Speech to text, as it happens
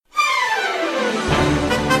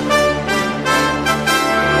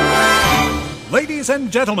Ladies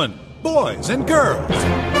and gentlemen, boys and girls,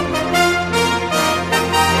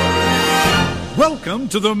 welcome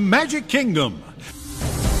to the Magic Kingdom.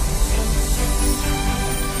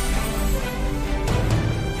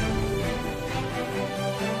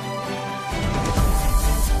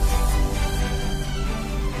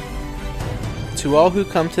 To all who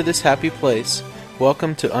come to this happy place,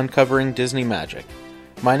 welcome to Uncovering Disney Magic.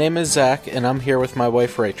 My name is Zach, and I'm here with my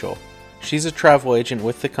wife Rachel. She's a travel agent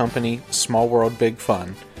with the company Small World Big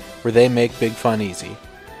Fun, where they make big fun easy.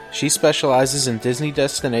 She specializes in Disney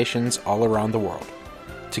destinations all around the world.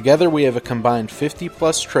 Together we have a combined 50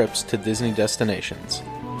 plus trips to Disney destinations.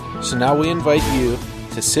 So now we invite you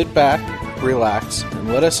to sit back, relax, and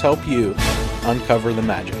let us help you uncover the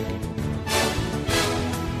magic.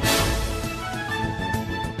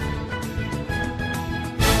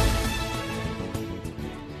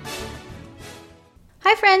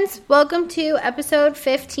 Hi friends, welcome to episode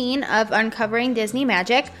 15 of Uncovering Disney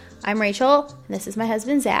Magic. I'm Rachel, and this is my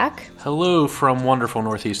husband Zach. Hello from wonderful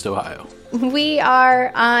Northeast Ohio. We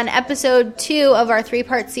are on episode 2 of our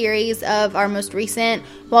 3-part series of our most recent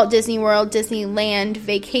Walt Disney World Disneyland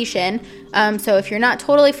vacation. So if you're not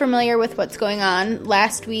totally familiar with what's going on,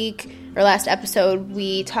 last episode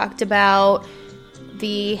we talked about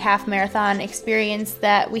the half marathon experience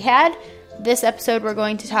that we had. This episode, we're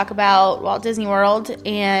going to talk about Walt Disney World,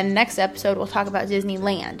 and next episode, we'll talk about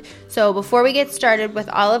Disneyland. So before we get started with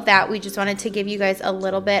all of that, we just wanted to give you guys a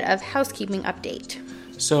little bit of housekeeping update.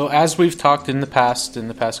 So as we've talked in the past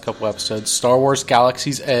couple episodes, Star Wars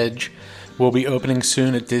Galaxy's Edge will be opening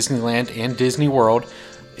soon at Disneyland and Disney World.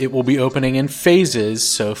 It will be opening in phases,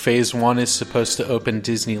 so Phase 1 is supposed to open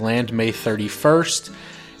Disneyland May 31st,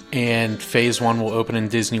 and Phase 1 will open in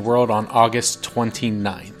Disney World on August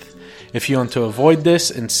 29th. If you want to avoid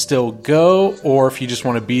this and still go, or if you just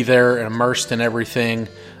want to be there and immersed in everything,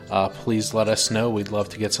 please let us know. We'd love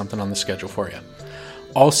to get something on the schedule for you.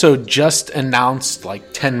 Also, just announced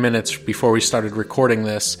like 10 minutes before we started recording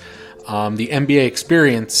this, the NBA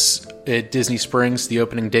Experience at Disney Springs, the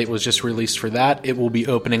opening date was just released for that. It will be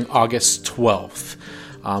opening August 12th.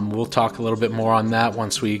 We'll talk a little bit more on that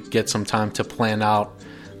once we get some time to plan out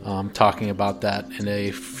talking about that in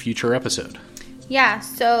a future episode. Yeah,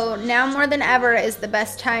 so now more than ever is the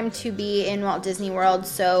best time to be in Walt Disney World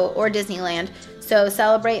or Disneyland. So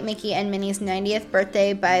celebrate Mickey and Minnie's 90th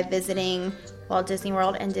birthday by visiting Walt Disney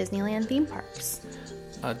World and Disneyland theme parks.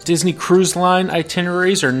 Disney Cruise Line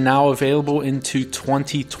itineraries are now available into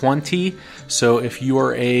 2020. So if you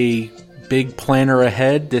are a big planner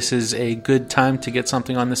ahead, this is a good time to get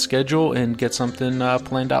something on the schedule and get something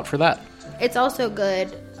planned out for that. It's also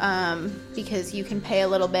good because you can pay a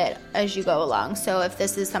little bit as you go along. So if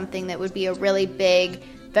this is something that would be a really big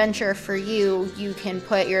venture for you, you can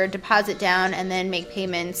put your deposit down and then make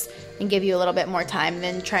payments and give you a little bit more time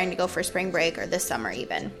than trying to go for spring break or this summer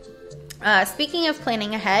even. Speaking of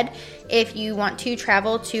planning ahead, if you want to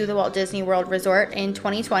travel to the Walt Disney World Resort in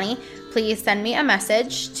 2020, please send me a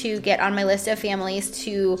message to get on my list of families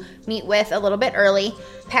to meet with a little bit early.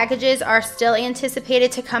 Packages are still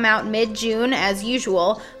anticipated to come out mid-June as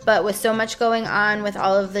usual, but with so much going on with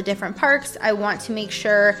all of the different parks, I want to make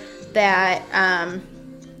sure that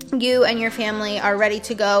you and your family are ready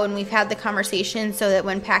to go, and we've had the conversation so that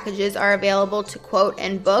when packages are available to quote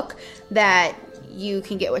and book, that you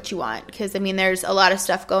can get what you want, because there's a lot of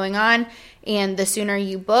stuff going on, and the sooner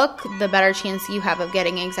you book, the better chance you have of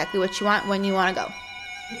getting exactly what you want when you want to go.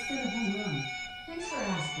 It's been a home run. Thanks for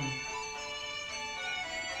asking.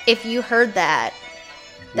 If you heard that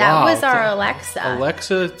Wow, was our Alexa.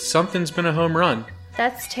 Alexa, something's been a home run.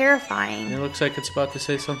 That's terrifying. It looks like it's about to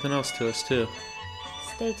say something else to us too.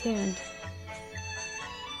 Stay tuned.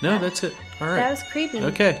 No, that's it. All right. That was creepy.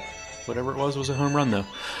 Okay. Whatever it was a home run, though.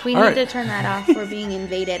 We All need right. to turn that off. We're being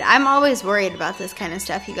invaded. I'm always worried about this kind of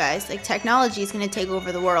stuff, you guys. Like, technology is going to take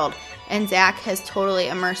over the world. And Zach has totally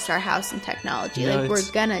immersed our house in technology. We're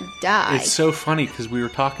going to die. It's so funny because we were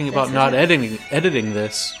talking about not editing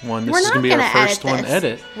this one. This We're is not going to be gonna our first edit one this.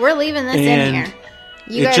 edit. We're leaving this in And here.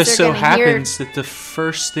 You it guys just are so gonna happens that the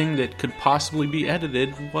first thing that could possibly be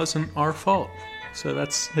edited wasn't our fault. So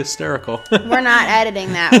that's hysterical. We're not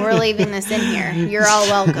editing that. We're leaving this in here. You're all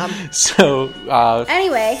welcome. So,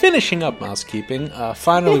 anyway, finishing up housekeeping.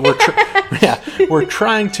 Finally, we're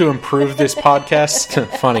trying to improve this podcast.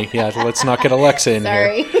 Funny, let's not get Alexa in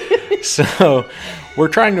here. Sorry. So, we're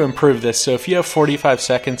trying to improve this. So, if you have 45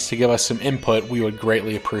 seconds to give us some input, we would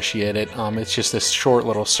greatly appreciate it. It's just this short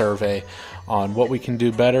little survey on what we can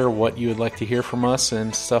do better, what you would like to hear from us,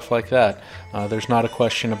 and stuff like that. There's not a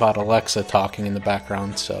question about Alexa talking in the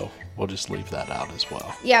background, so we'll just leave that out as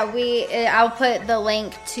well. Yeah, I'll put the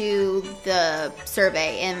link to the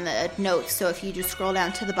survey in the notes. So if you just scroll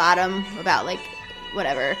down to the bottom about like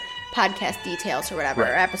whatever podcast details or whatever, Right.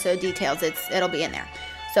 or episode details, it'll be in there.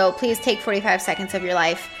 So please take 45 seconds of your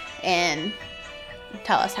life and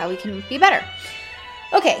tell us how we can be better.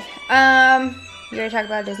 Okay, you ready to talk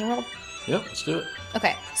about Disney World? Yep, let's do it.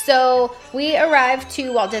 Okay, so we arrived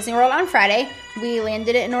to Walt Disney World on Friday. We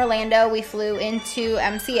landed it in Orlando. We flew into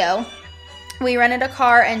MCO. We rented a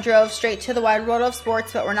car and drove straight to the Wide World of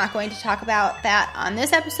Sports, but we're not going to talk about that on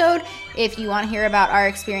this episode. If you want to hear about our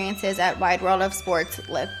experiences at Wide World of Sports,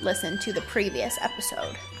 listen to the previous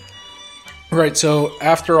episode. Right, so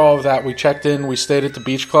after all of that, we checked in. We stayed at the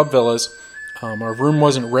Beach Club Villas. Our room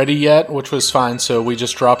wasn't ready yet, which was fine, so we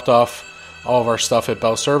just dropped off all of our stuff at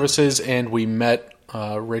Bell Services, and we met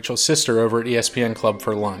Rachel's sister over at ESPN Club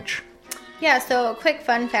for lunch. Yeah, so a quick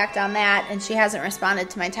fun fact on that, and she hasn't responded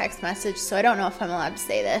to my text message, so I don't know if I'm allowed to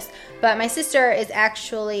say this, but my sister is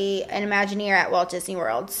actually an Imagineer at Walt Disney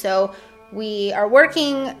World, so we are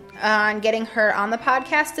working on getting her on the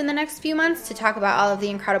podcast in the next few months to talk about all of the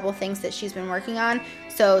incredible things that she's been working on,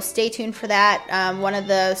 so stay tuned for that. One of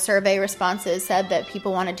the survey responses said that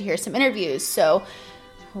people wanted to hear some interviews, so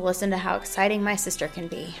listen to how exciting my sister can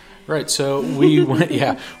be. Right, so we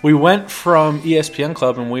went from ESPN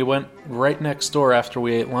Club, and we went right next door after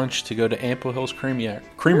we ate lunch to go to Ample Hills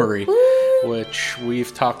Creamery, which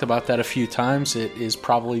we've talked about that a few times. It is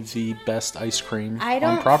probably the best ice cream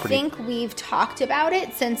on property. I don't think we've talked about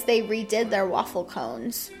it since they redid their waffle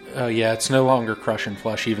cones. Yeah, it's no longer Crush and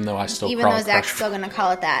Flush, even though I still Even call though it Zach's Crush. still going to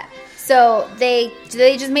call it that. So they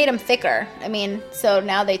just made them thicker. I mean, so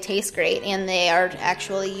now they taste great and they are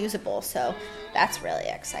actually usable. So that's really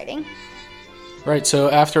exciting. Right, so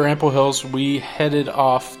after Ample Hills, we headed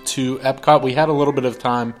off to Epcot. We had a little bit of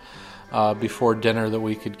time before dinner that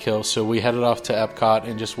we could kill, so we headed off to Epcot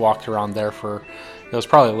and just walked around there it was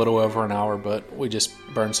probably a little over an hour, but we just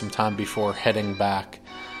burned some time before heading back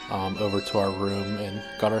over to our room and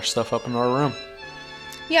got our stuff up in our room.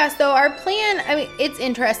 Yeah, so our plan, I mean, it's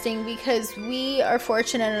interesting because we are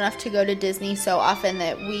fortunate enough to go to Disney so often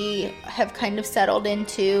that we have kind of settled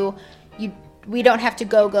into, we don't have to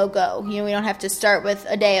go. You know, we don't have to start with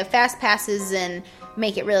a day of fast passes and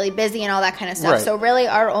make it really busy and all that kind of stuff. Right. So really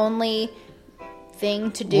our only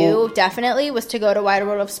thing to do, definitely, was to go to Wide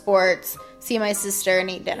World of Sports, see my sister, and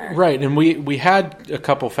eat dinner. Right, and we had a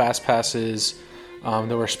couple fast passes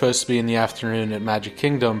that were supposed to be in the afternoon at Magic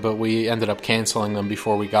Kingdom, but we ended up canceling them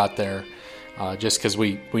before we got there, just because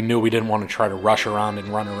we knew we didn't want to try to rush around and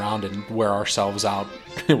run around and wear ourselves out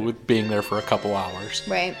with being there for a couple hours.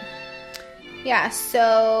 Right. Yeah,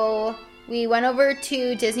 so we went over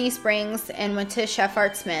to Disney Springs and went to Chef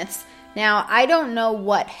Art Smith's. Now, I don't know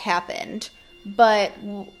what happened, but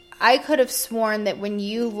I could have sworn that when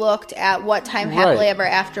you looked at what time Happily Ever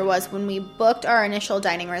After was, when we booked our initial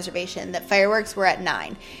dining reservation, that fireworks were at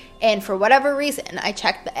 9. And for whatever reason, I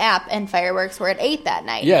checked the app and fireworks were at 8 that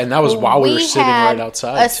night. Yeah, and that was while we were sitting right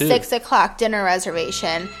outside, too. We had a 6 o'clock dinner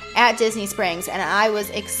reservation at Disney Springs, and I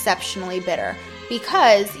was exceptionally bitter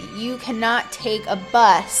because you cannot take a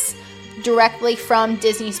bus directly from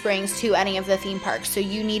Disney Springs to any of the theme parks. So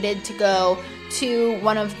you needed to go to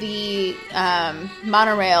one of the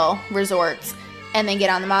monorail resorts and then get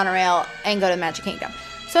on the monorail and go to the Magic Kingdom.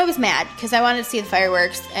 So I was mad because I wanted to see the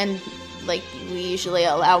fireworks, and like we usually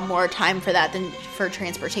allow more time for that than for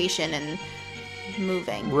transportation and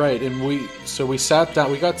moving. Right, and we sat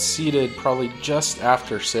down. We got seated probably just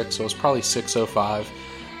after 6, so it was probably 6:05.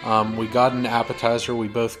 We got an appetizer. We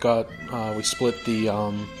both got. We split the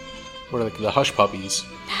what are the Hush Puppies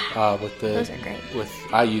with the. Those are great.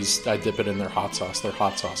 I dip it in their hot sauce. Their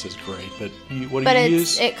hot sauce is great. But what do you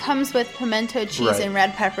use? It comes with pimento cheese and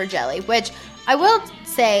red pepper jelly, which I will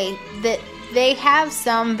say that they have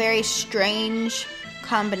some very strange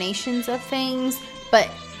combinations of things, but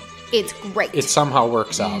it's great. It somehow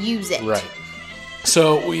works out. Use it. Right.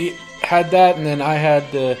 So we had that, and then I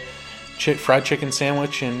had the fried chicken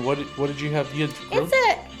sandwich. And what did you have? You had grilled?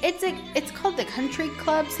 It's called the Country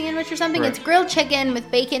Club sandwich or something. Right. It's grilled chicken with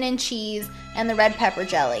bacon and cheese and the red pepper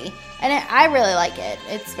jelly, and I really like it.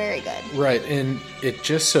 It's very good. Right, and it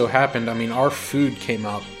just so happened. I mean, our food came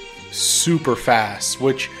out super fast,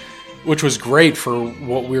 which was great for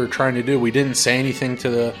what we were trying to do. We didn't say anything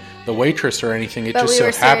to the waitress or anything. It just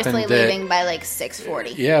so happened that... But we were seriously leaving by like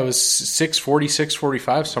 6:40. Yeah, it was 6:40,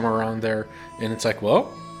 6:45, somewhere around there. And it's like,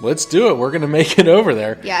 well, let's do it. We're going to make it over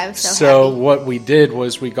there. Yeah, I was so happy. So what we did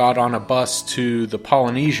was we got on a bus to the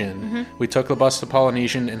Polynesian. Mm-hmm. We took the bus to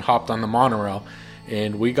Polynesian and hopped on the monorail.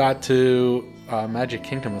 And we got to Magic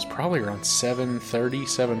Kingdom was probably around 7:30,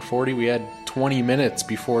 7:40. We had 20 minutes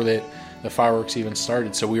before the fireworks even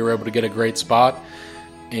started, so we were able to get a great spot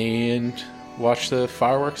and watch the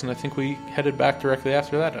fireworks. And I think we headed back directly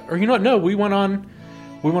after that. Or you know what? No, we went on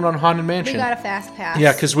Haunted Mansion. We got a fast pass.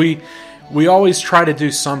 Yeah, because we always try to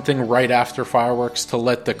do something right after fireworks to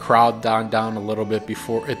let the crowd down a little bit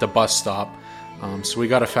before at the bus stop. So we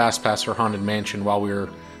got a fast pass for Haunted Mansion while we were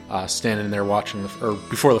standing there watching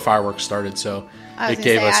before the fireworks started. So it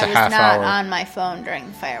gave us a half hour. I was not on my phone during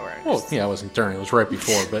the fireworks. Well, yeah, it wasn't during; it was right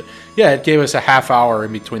before. But yeah, it gave us a half hour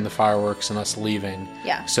in between the fireworks and us leaving.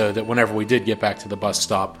 Yeah. So that whenever we did get back to the bus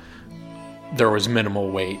stop, there was minimal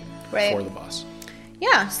wait for the bus.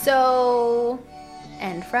 Yeah. So,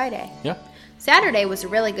 and Friday. Yeah. Saturday was a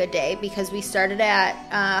really good day because we started at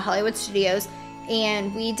Hollywood Studios.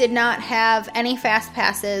 And we did not have any fast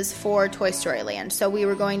passes for Toy Story Land. So we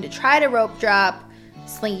were going to try to rope drop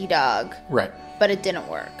Slinky Dog. Right. But it didn't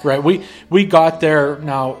work. Right. We got there.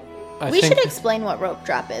 Now, we should explain what rope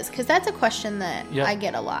drop is, because that's a question that I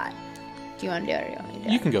get a lot. Do you want to do it or do you want me to do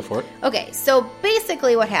it? You can go for it. Okay. So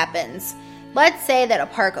basically what happens, let's say that a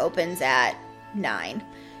park opens at 9.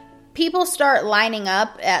 People start lining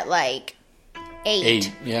up at like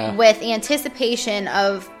 8 yeah. with anticipation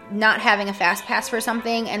of not having a fast pass for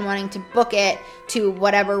something and wanting to book it to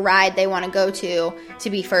whatever ride they want to go to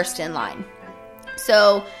be first in line.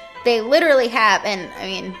 So they literally have, and I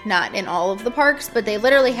mean, not in all of the parks, but they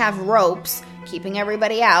literally have ropes keeping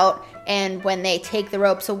everybody out. And when they take the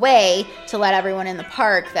ropes away to let everyone in the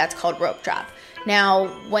park, that's called rope drop. Now,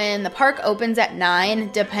 when the park opens at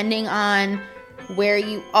 9, depending on where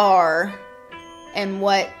you are and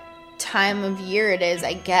what time of year it is,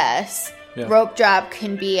 I guess, rope drop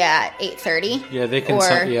can be at 8:30. Yeah, they can.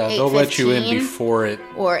 They'll let you in before it,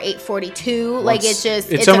 or 8:42. Like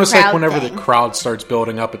it's almost like whenever thing. the crowd starts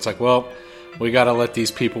building up, it's like, well, we got to let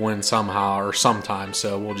these people in somehow or sometime,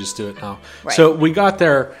 so we'll just do it now. Right. So we got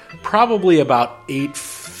there probably about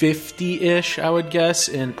 8:50-ish, I would guess,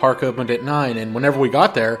 and park opened at 9. And whenever we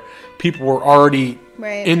got there, people were already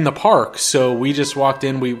in the park, so we just walked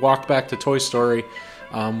in. We walked back to Toy Story.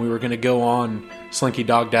 We were going to go on Slinky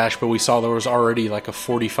Dog Dash, but we saw there was already like a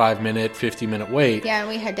 45-minute, 50-minute wait. Yeah, and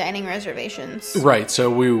we had dining reservations. Right, so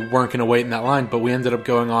we weren't going to wait in that line, but we ended up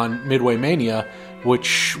going on Midway Mania,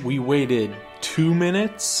 which we waited 2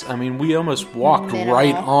 minutes. I mean, we almost walked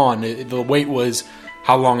right on. The wait was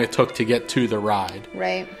how long it took to get to the ride.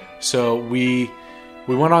 Right. So we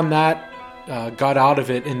went on that, got out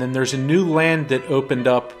of it, and then there's a new land that opened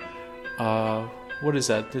up. What is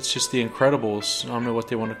that? It's just the Incredibles. I don't know what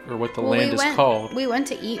they want to, or what the land is called. We went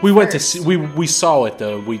to eat. We went to see. We saw it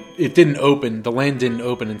though. It didn't open. The land didn't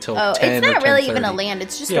open until 10 or 10:30. It's not really even a land.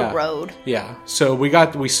 It's just a road. Yeah. So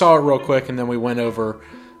we saw it real quick, and then we went over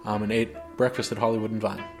and ate breakfast at Hollywood and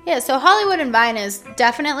Vine. Yeah. So Hollywood and Vine is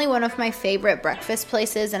definitely one of my favorite breakfast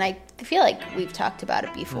places, and I feel like we've talked about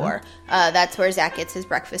it before. Mm-hmm. That's where Zach gets his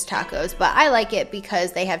breakfast tacos, but I like it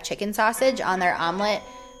because they have chicken sausage on their omelet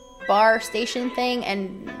bar station thing,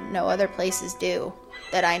 and no other places do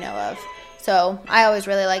that I know of. So I always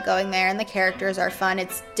really like going there, and the characters are fun.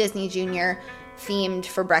 It's Disney Junior themed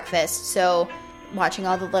for breakfast, so watching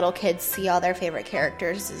all the little kids see all their favorite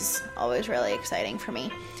characters is always really exciting for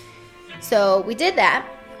me. So we did that,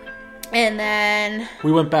 and then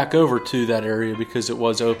we went back over to that area because it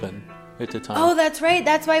was open at the time. Oh, that's right.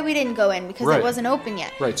 That's why we didn't go in, because it wasn't open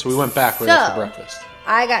yet. Right, so we went back right after breakfast.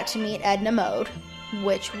 I got to meet Edna Mode,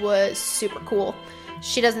 which was super cool.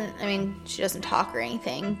 She doesn't talk or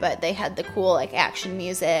anything, but they had the cool like action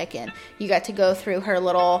music, and you got to go through her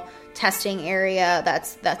little testing area.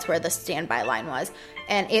 That's where the standby line was,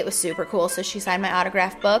 and it was super cool. So she signed my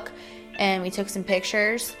autograph book, and we took some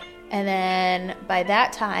pictures. And then by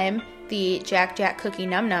that time, the Jack Jack Cookie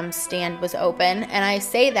Num Num stand was open, and I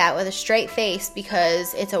say that with a straight face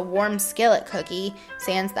because it's a warm skillet cookie,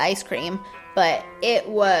 sans the ice cream, but it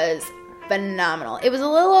was phenomenal. It was a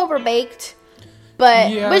little overbaked,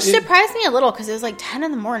 which surprised me a little because it was like 10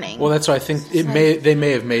 in the morning. Well, that's why I think they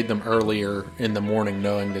may have made them earlier in the morning,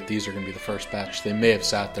 knowing that these are going to be the first batch. They may have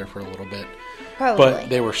sat there for a little bit. Probably. But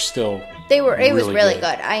they were still It was really good.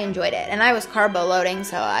 I enjoyed it. And I was carbo loading,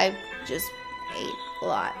 so I just ate a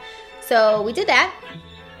lot. So we did that.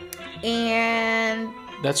 And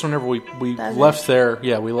that's whenever we left there.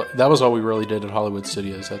 Yeah, that was all we really did at Hollywood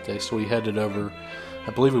Studios that day. So we headed over,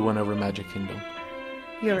 I believe we went over Magic Kingdom.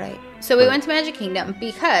 You're right. So we went to Magic Kingdom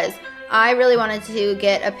because I really wanted to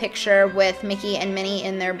get a picture with Mickey and Minnie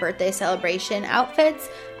in their birthday celebration outfits.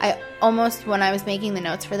 I almost, when I was making the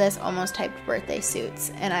notes for this, almost typed birthday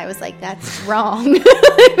suits. And I was like, that's wrong.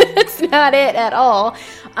 That's not it at all.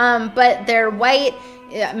 But they're white.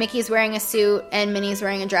 Mickey's wearing a suit and Minnie's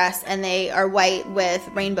wearing a dress. And they are white with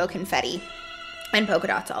rainbow confetti and polka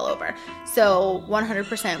dots all over. So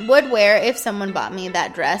 100% would wear if someone bought me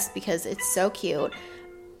that dress because it's so cute.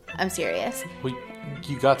 I'm serious.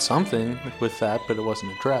 You got something with that, but it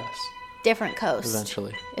wasn't a dress. Different coast.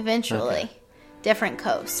 Eventually. Okay. Different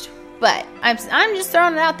coast. But I'm just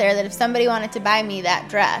throwing it out there that if somebody wanted to buy me that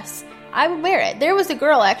dress, I would wear it. There was a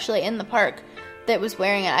girl actually in the park that was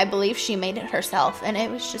wearing it. I believe she made it herself, and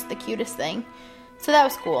it was just the cutest thing. So that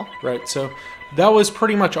was cool. Right. So that was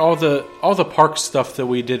pretty much all the park stuff that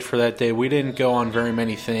we did for that day. We didn't go on very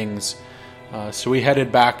many things. So we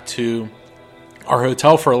headed back to our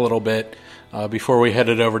hotel for a little bit before we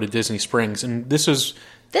headed over to Disney Springs. And this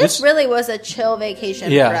really was a chill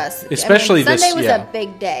vacation for us. Especially Sunday was a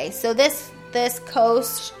big day. So this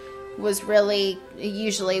coast was really,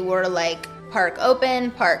 usually we're like park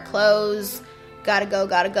open, park close, gotta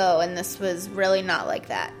go. And this was really not like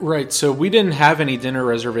that. Right. So we didn't have any dinner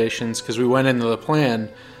reservations because we went into the plan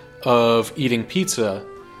of eating pizza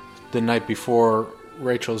the night before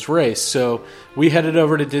Rachel's race. So we headed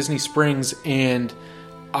over to Disney Springs, and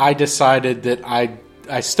I decided that I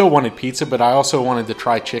still wanted pizza, but I also wanted to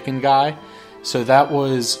try Chicken Guy. So that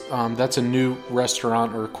was that's a new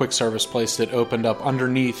restaurant or quick service place that opened up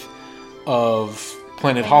underneath of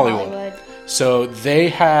Planet Hollywood. So they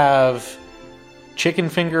have chicken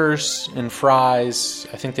fingers and fries.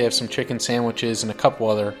 I think they have some chicken sandwiches and a couple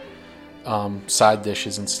other side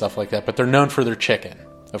dishes and stuff like that. But they're known for their chicken,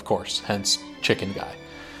 of course, hence Chicken Guy.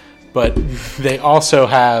 But they also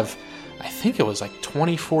have, I think it was like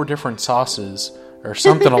 24 different sauces or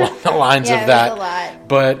something along the lines of that. It was a lot.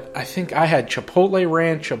 But I think I had Chipotle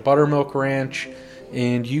Ranch, a Buttermilk Ranch,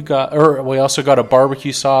 and we also got a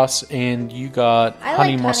barbecue sauce, and you got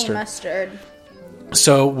honey mustard.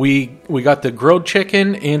 So we got the grilled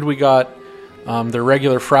chicken, and we got the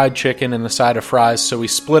regular fried chicken and a side of fries. So we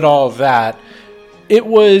split all of that. It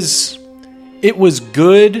was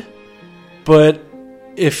good, but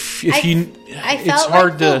I it's felt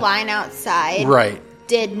hard like to the line outside right.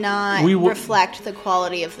 did not reflect the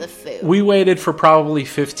quality of the food. We waited for probably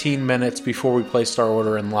 15 minutes before we placed our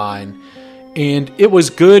order in line, and it was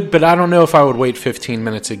good, but I don't know if I would wait 15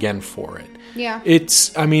 minutes again for it. Yeah.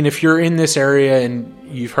 If you're in this area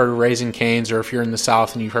and you've heard of Raising Cane's, or if you're in the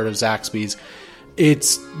South and you've heard of Zaxby's,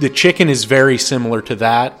 the chicken is very similar to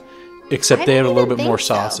that, except they have a little bit more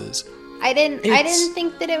sauces. I didn't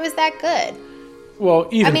think that it was that good. Well,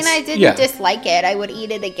 I didn't dislike it. I would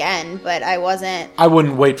eat it again, but I wasn't. I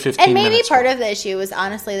wouldn't wait 15 minutes. And maybe part of the issue was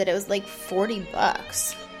honestly that it was like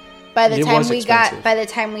 $40. By the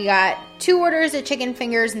time we got 2 orders of chicken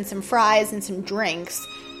fingers and some fries and some drinks,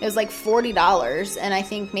 it was like $40. And I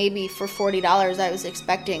think maybe for $40 I was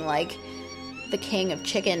expecting like the king of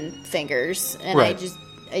chicken fingers, and right.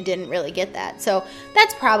 I didn't really get that. So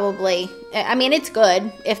that's probably, it's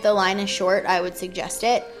good. If the line is short, I would suggest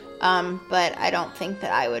it. But I don't think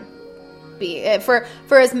that I would be for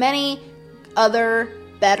as many other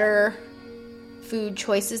better food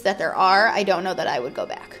choices that there are. I don't know that I would go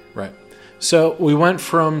back. Right. So we went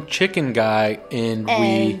from Chicken Guy, and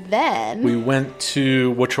then we went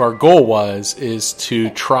to, which our goal is to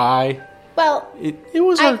try. Well, it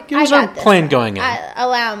was our plan going in.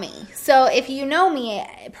 Allow me. So if you know me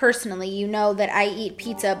personally, you know that I eat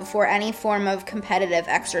pizza before any form of competitive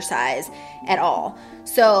exercise at all.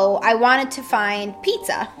 So I wanted to find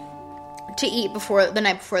pizza to eat the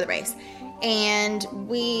night before the race. And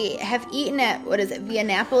we have eaten at, Via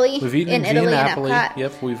Napoli? We've eaten in Via Italy, Napoli. In Epcot.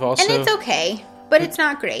 Yep, we've also... And it's okay, but it's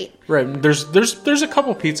not great. Right. There's a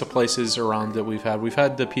couple pizza places around that we've had. We've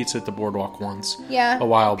had the pizza at the Boardwalk once. Yeah. A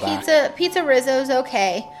while back. Pizza Rizzo's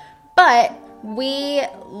okay. But we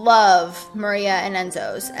love Maria and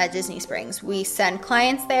Enzo's at Disney Springs. We send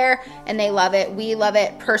clients there, and they love it. We love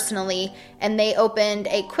it personally. And they opened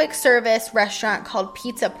a quick service restaurant called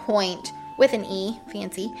Pizza Point, with an E,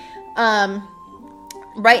 fancy,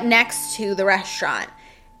 right next to the restaurant.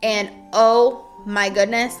 And oh my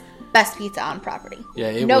goodness, best pizza on property.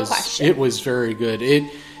 Yeah, no question. It was very good.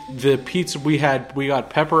 The pizza we got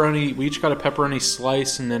pepperoni. We each got a pepperoni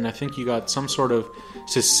slice, and then I think you got some sort of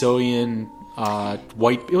Sicilian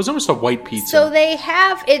white. It was almost a white pizza. So they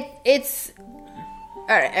have it. It's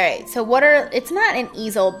All right. So it's not an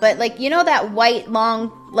easel, but like, you know that white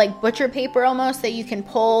long like butcher paper almost that you can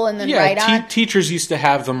pull and then write on? Teachers used to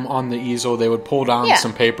have them on the easel. They would pull down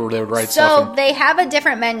some paper. They would write stuff. So they have a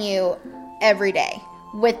different menu every day,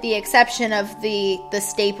 with the exception of the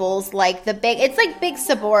staples, like it's like big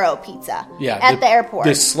Sapporo pizza at the airport.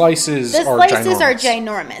 The slices are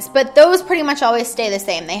ginormous, but those pretty much always stay the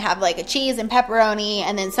same. They have like a cheese and pepperoni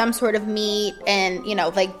and then some sort of meat, and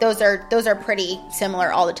like those are pretty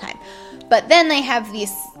similar all the time. But then they have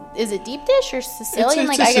these. Is it deep dish or Sicilian?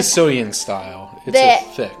 It's a Sicilian style. It's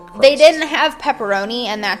a thick crust. They didn't have pepperoni,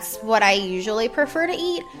 and that's what I usually prefer to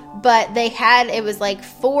eat. But it was like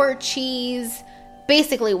 4 cheese,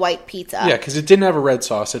 basically white pizza. Yeah, because it didn't have a red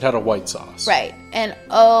sauce. It had a white sauce. Right. And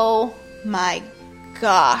oh my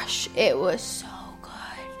gosh, it was so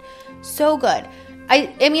good. So good.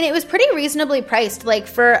 I mean, it was pretty reasonably priced. Like,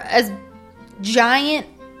 for as giant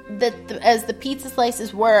as the pizza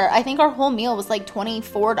slices were, I think our whole meal was like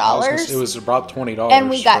 $24. It was about $20. And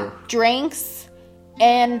we got drinks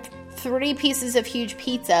and 3 pieces of huge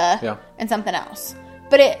pizza and something else.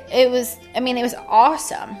 But it was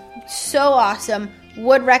awesome. So awesome.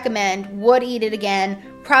 Would recommend, would eat it again,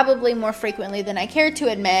 probably more frequently than I care to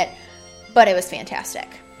admit, but it was fantastic.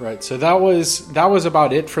 Right, so that was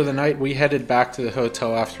about it for the night. We headed back to the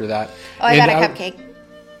hotel after that. Oh, I got a cupcake.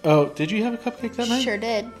 Oh, did you have a cupcake that night? Sure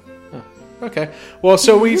did. Oh, okay. Well,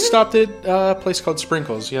 so we stopped at a place called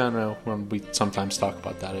Sprinkles. Yeah, I know. When we sometimes talk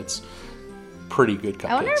about that, it's pretty good cupcakes.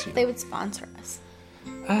 I wonder if they would sponsor us.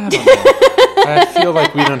 I don't know. I feel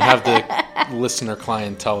like we don't have the listener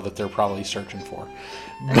clientele that they're probably searching for.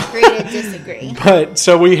 Agree to disagree. But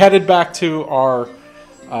so we headed back to our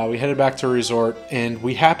resort, and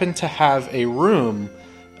we happened to have a room.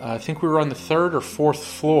 I think we were on the 3rd or 4th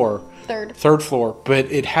floor. Third floor,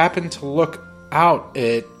 but it happened to look out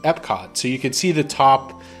at Epcot, so you could see the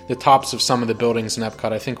tops of some of the buildings in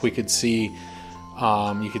Epcot. I think we could see,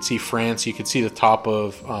 you could see France, you could see the top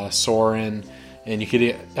of Soarin', and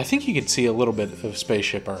I think you could see a little bit of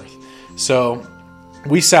Spaceship Earth. So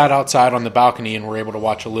we sat outside on the balcony and were able to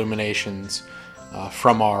watch illuminations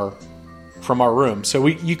from our room. So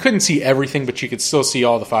you couldn't see everything, but you could still see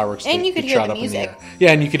all the fireworks. And you could hear the music.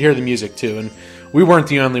 Yeah, and you could hear the music too. And we weren't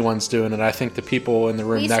the only ones doing it. I think the people in the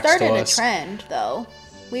room next to us. We started a trend, though.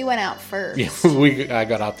 We went out first. Yeah, I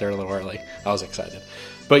got out there a little early. I was excited.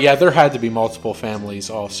 But yeah, there had to be multiple families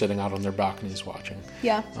all sitting out on their balconies watching.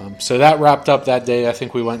 Yeah. So that wrapped up that day. I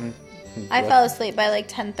think we went and... I fell asleep by like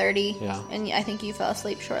 10:30. Yeah. And I think you fell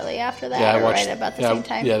asleep shortly after that. Yeah, I watched, right about the same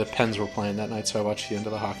time. Yeah, the Pens were playing that night, so I watched the end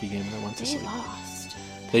of the hockey game and I went to sleep. They lost.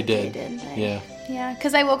 They did. Didn't they? Yeah. Yeah,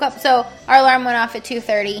 because I woke up. So our alarm went off at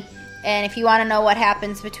 2:30. And if you want to know what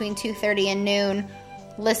happens between 2:30 and noon,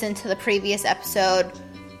 listen to the previous episode,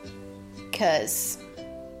 because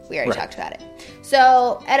we already talked about it.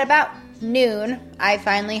 So at about noon, I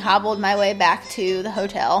finally hobbled my way back to the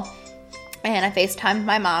hotel, and I FaceTimed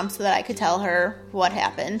my mom so that I could tell her what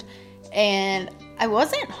happened. And I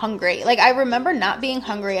wasn't hungry. Like, I remember not being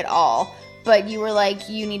hungry at all, but you were like,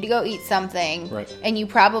 you need to go eat something, and you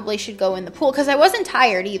probably should go in the pool, because I wasn't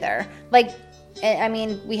tired either. Like, I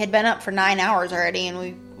mean, we had been up for 9 hours already, and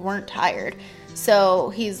we weren't tired. So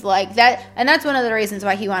he's like that, and that's one of the reasons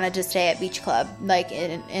why he wanted to stay at Beach Club. Like,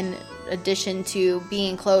 in addition to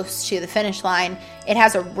being close to the finish line, it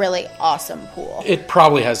has a really awesome pool. It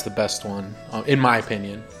probably has the best one, in my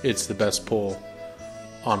opinion. It's the best pool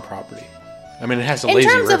on property. I mean, it has a lazy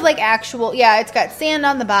river. In terms of like actual, it's got sand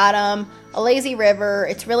on the bottom, a lazy river.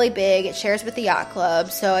 It's really big. It shares with the yacht club.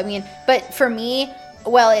 So I mean, but for me,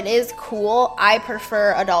 well, it is cool. I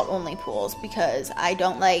prefer adult-only pools because I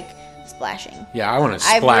don't like splashing. Yeah, I want to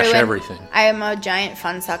splash everything. I am a giant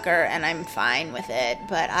fun sucker, and I'm fine with it,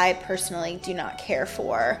 but I personally do not care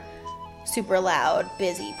for super loud,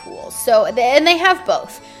 busy pools. So, and they have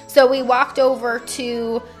both. So we walked over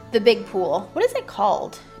to the big pool. What is it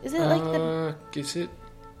called? Is it like the...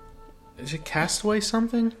 Is it Castaway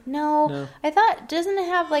something? No. I thought, doesn't it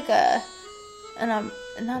have like not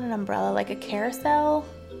an umbrella, like a carousel?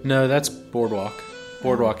 No, that's Boardwalk.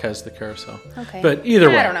 Boardwalk has the carousel. Okay. But either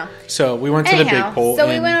way. I don't know. So we went to the big pool. So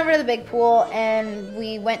we went over to the big pool, and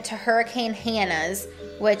we went to Hurricane Hannah's,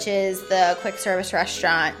 which is the quick service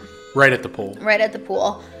restaurant. Right at the pool.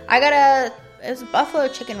 I got it was a buffalo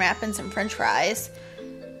chicken wrap and some french fries.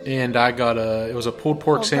 And I got it was a pulled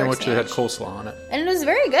pork sandwich that had coleslaw on it. And it was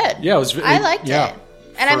very good. Yeah, I liked it.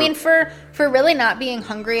 And I mean, for really not being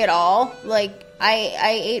hungry at all, like,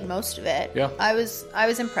 I ate most of it. Yeah. I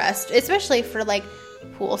was impressed, especially for like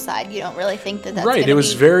poolside. You don't really think that's right. It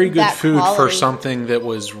was very good food for something that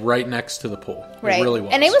was right next to the pool. Right. It really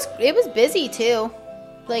was. And it was busy too.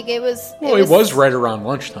 Like, it was... Well, it was right around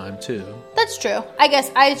lunchtime, too. That's true. I guess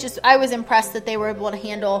I was impressed that they were able to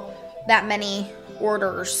handle that many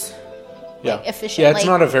orders efficiently. Yeah, it's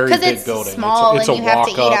not a very big building. Because it's small it's and you have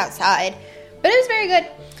to eat walk-up. outside. But it was very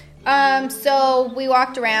good. So we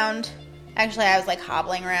walked around. Actually, I was like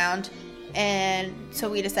hobbling around. And so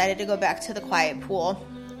we decided to go back to the quiet pool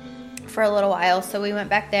for a little while. So we went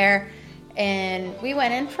back there. And we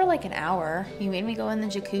went in for like an hour. You made me go in the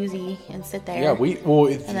jacuzzi and sit there. Yeah,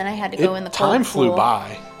 and then I had to go in the cold time flew pool.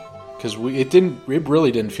 by because it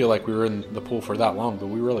really didn't feel like we were in the pool for that long, but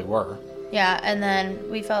we really were. Yeah, and then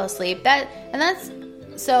we fell asleep.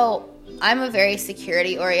 So I'm a very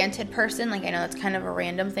security oriented person. Like, I know that's kind of a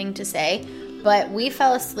random thing to say, but we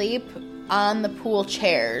fell asleep on the pool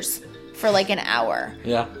chairs for like an hour.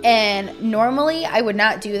 Yeah. And normally I would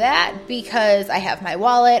not do that because I have my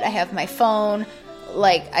wallet, I have my phone,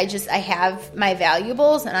 like I have my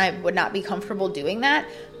valuables, and I would not be comfortable doing that.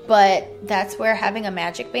 But that's where having a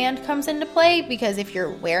magic band comes into play, because if you're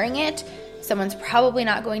wearing it, someone's probably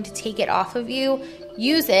not going to take it off of you.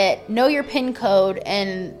 Use it, know your PIN code,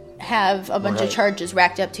 and have a bunch of charges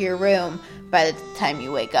racked up to your room by the time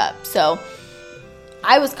you wake up. So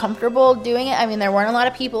I was comfortable doing it. I mean, there weren't a lot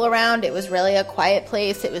of people around. It was really a quiet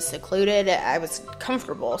place. It was secluded. I was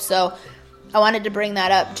comfortable. So I wanted to bring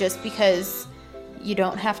that up just because you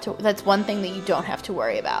don't have to. That's one thing that you don't have to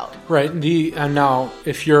worry about. Right. And now,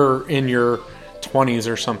 if you're in your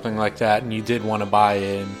 20s or something like that, and you did want to buy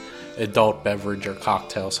an adult beverage or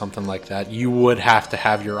cocktail, something like that, you would have to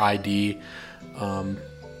have your ID.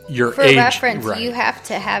 Your For age, reference, right. you have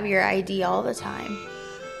to have your ID all the time.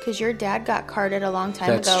 Because your dad got carded a long time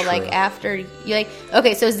That's ago, true. like after you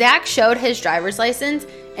okay, so Zach showed his driver's license,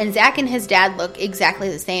 and Zach and his dad look exactly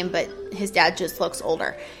the same, but his dad just looks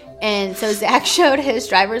older. And so Zach showed his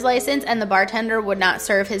driver's license, and the bartender would not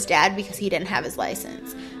serve his dad because he didn't have his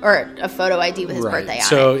license or a photo ID with his birthday on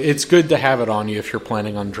So it. it's good to have it on you if you're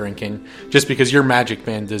planning on drinking, just because your magic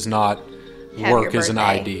band does not Have work your as an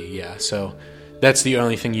birthday. ID. Yeah, so that's the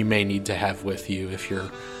only thing you may need to have with you if you're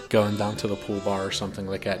going down to the pool bar or something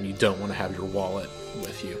like that, and you don't want to have your wallet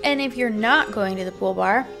with you. And if you're not going to the pool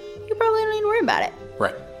bar, you probably don't need to worry about it.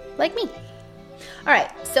 Right. Like me. All right,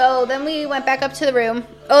 so then we went back up to the room.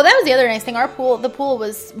 Oh, that was the other nice thing. The pool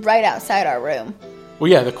was right outside our room.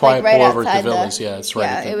 Well, yeah, the quiet Like, right pool over at outside the villas. Yeah, it's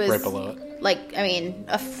right, it was right below it. Like, I mean,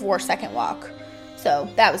 a 4-second walk. So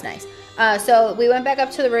that was nice. So we went back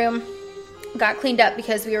up to the room, got cleaned up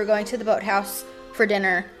because we were going to the boathouse for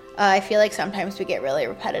dinner. I feel like sometimes we get really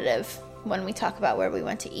repetitive when we talk about where we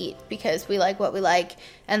went to eat because we like what we like,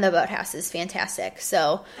 and the boathouse is fantastic.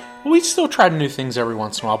 So We still try new things every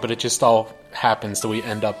once in a while, but it just all happens that we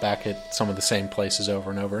end up back at some of the same places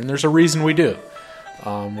over and over, and there's a reason we do.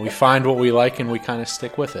 We find what we like, and we kind of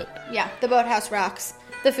stick with it. yeah, the boathouse rocks.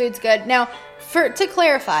 The food's good. Now, to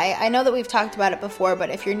clarify, I know that we've talked about it before, but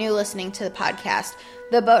if you're new listening to the podcast,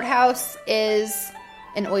 the boathouse is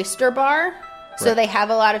an oyster bar, so Right. they have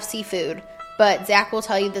a lot of seafood. But Zach will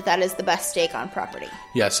tell you that is the best steak on property.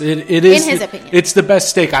 Yes, it is. In his opinion. It's the best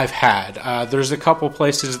steak I've had. There's a couple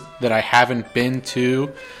places that I haven't been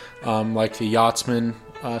to, like the Yachtsman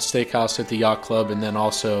Steakhouse at the Yacht Club, and then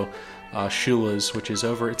also Shula's, which is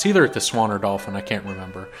over. It's either at the Swan or Dolphin, I can't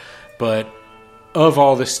remember. But of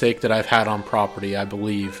all the steak that I've had on property, I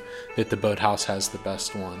believe that the Boathouse has the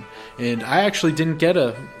best one. And I actually didn't get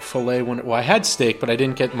a filet I had steak, but I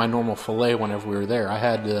didn't get my normal filet whenever we were there. I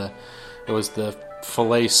had it was the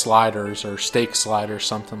filet sliders or steak sliders,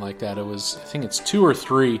 something like that. It was, I think it's 2 or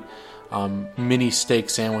 3 mini steak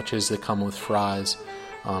sandwiches that come with fries.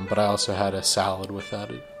 But I also had a salad with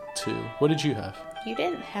that too. What did you have? You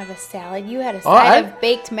didn't have a salad. You had a side of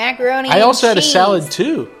baked macaroni I and also had a cheese. salad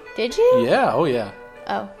too. Did you? Yeah, oh yeah.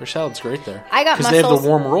 Oh. Their salad's great there. I got because they have mussels. the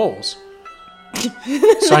warm rolls.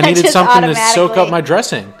 So I needed Just something to soak up automatically- my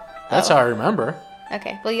dressing. That's Oh. how I remember.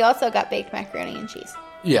 Okay. Well, you also got baked macaroni and cheese.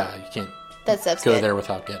 Yeah, you can't That stuff's go good. there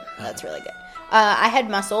without getting. That's really good. I had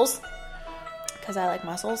mussels because I like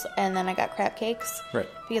mussels, and then I got crab cakes Right.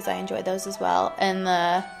 because I enjoyed those as well. And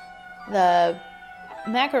the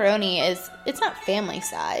macaroni it's not family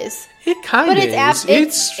size, It kind but of it's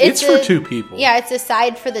is. It's for a- 2 people. Yeah, it's a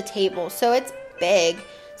side for the table, so it's big.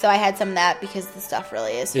 So I had some of that because the stuff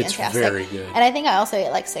really is It's fantastic. very good. And I think I also ate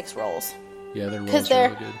like 6 rolls Yeah, their because rolls are they're.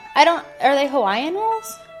 really good. Are they Hawaiian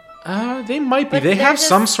rolls? They might be. But They they're have just-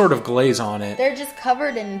 some sort of glaze on it. They're just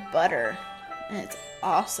covered in butter, and it's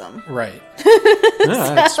awesome. Right.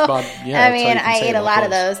 Yeah, that's about, yeah, I that's all mean, you can I say ate a about lot of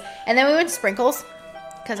those. those. And then we went to Sprinkles,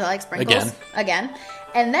 because I like Sprinkles. Again.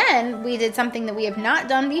 And then we did something that we have not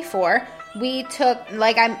done before. We took,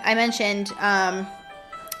 like I mentioned,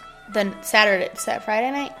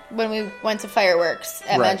 Friday night when we went to fireworks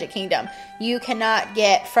at Right. Magic Kingdom. You cannot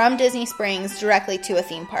get from Disney Springs directly to a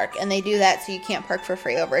theme park, and they do that so you can't park for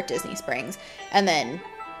free over at Disney Springs and then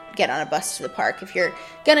get on a bus to the park. If you're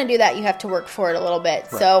gonna do that, you have to work for it a little bit.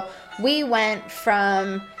 Right. So we went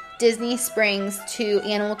from Disney Springs to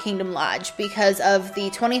Animal Kingdom Lodge because of the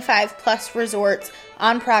 25 plus resorts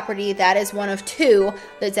on property. That is one of 2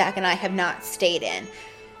 that Zach and I have not stayed in.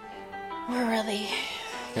 We're really...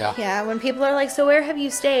 Yeah, when people are like, so where have you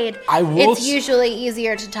stayed? It's usually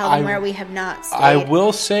easier to tell them where we have not stayed. I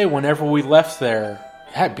will say, whenever we left there,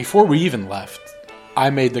 heck, before we even left, I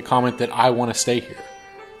made the comment that I want to stay here.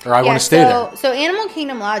 Or I want to stay there. So Animal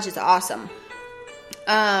Kingdom Lodge is awesome.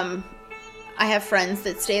 I have friends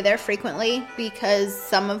that stay there frequently because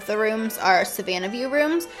some of the rooms are Savannah View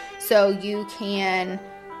rooms. So you can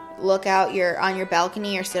look out on your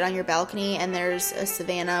balcony or sit on your balcony and there's a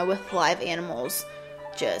savannah with live animals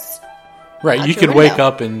just right. out You your could window. wake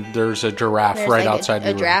up and there's a giraffe There's right like outside a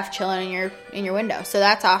your room. giraffe chilling in your window. So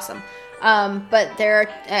that's awesome. But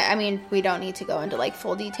we don't need to go into like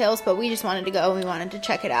full details, but we just wanted to go and we wanted to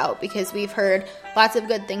check it out because we've heard lots of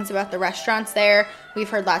good things about the restaurants there. We've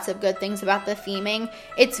heard lots of good things about the theming.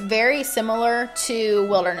 It's very similar to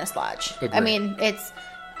Wilderness Lodge. Agreed. I mean, it's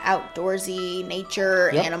outdoorsy,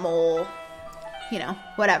 nature, Yep. animal,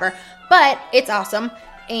 whatever. But it's awesome.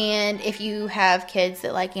 And if you have kids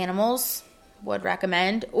that like animals, would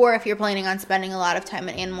recommend. Or if you're planning on spending a lot of time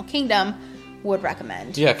in Animal Kingdom, would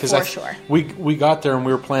recommend. Yeah, because for sure. we got there and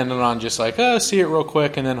we were planning on just like, see it real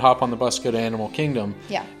quick and then hop on the bus, go to Animal Kingdom.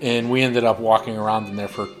 Yeah. And we ended up walking around in there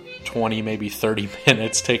for 20, maybe 30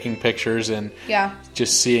 minutes, taking pictures and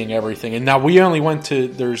just seeing everything. And now we only went to,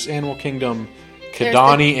 there's Animal Kingdom,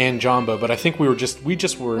 Kidani and Jambo, but I think we were just in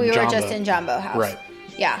Jambo. We were just in Jambo House. Right.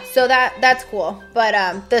 Yeah, so that's cool.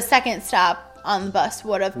 But the second stop on the bus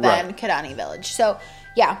would have been Right. Kidani Village. So,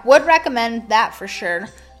 yeah, would recommend that for sure.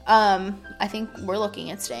 I think we're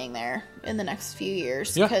looking at staying there in the next few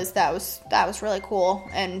years because that was really cool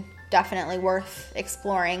and definitely worth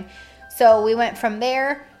exploring. So we went from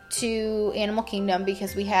there to Animal Kingdom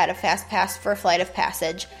because we had a fast pass for Flight of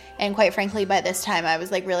Passage, and quite frankly, by this time I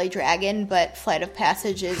was like really dragging, but Flight of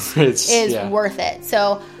Passage is worth it.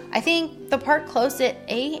 So I think the park closed at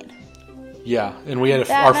 8. Yeah, and we had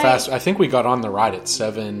That our night. fast. I think we got on the ride at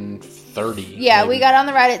 7:30. Yeah, maybe. we got on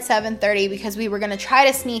the ride at 7:30 because we were going to try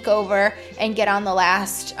to sneak over and get on the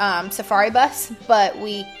last safari bus, but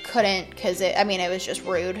we couldn't because it was just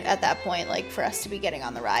rude at that point, like for us to be getting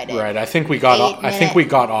on the ride. at Right, I think we got. 8 I think we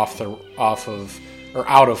got out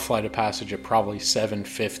of Flight of Passage at probably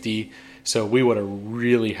 7:50. So we would have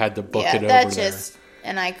really had to book it over that's there. just,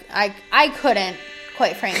 and I couldn't,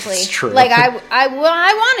 quite frankly. It's true. Like I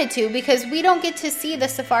wanted to because we don't get to see the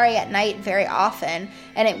safari at night very often,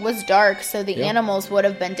 and it was dark, so the animals would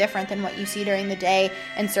have been different than what you see during the day,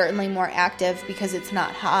 and certainly more active because it's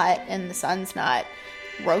not hot and the sun's not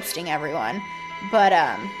roasting everyone. But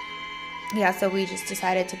so we just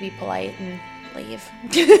decided to be polite and leave.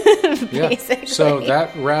 Basically. So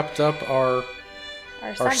that wrapped up our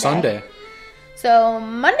Sunday. So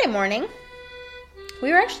Monday morning, we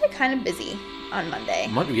were actually kind of busy on Monday.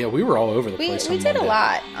 Yeah, we were all over the place. We on did Monday. a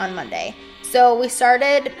lot on Monday. So we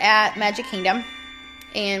started at Magic Kingdom,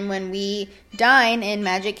 and when we dine in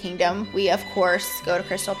Magic Kingdom, we of course go to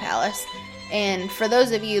Crystal Palace. And for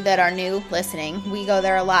those of you that are new listening, we go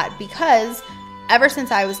there a lot because ever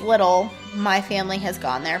since I was little, my family has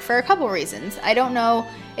gone there for a couple reasons. I don't know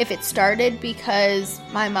if it started because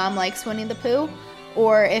my mom likes Winnie the Pooh,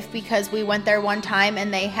 or if because we went there one time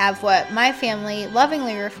and they have what my family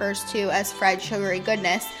lovingly refers to as fried sugary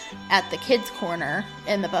goodness at the kids' corner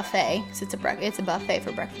in the buffet. So it's a buffet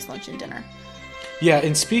for breakfast, lunch, and dinner. Yeah,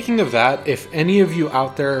 and speaking of that, if any of you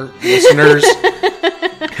out there, listeners,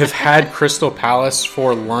 have had Crystal Palace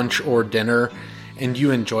for lunch or dinner and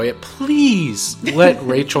you enjoy it, please let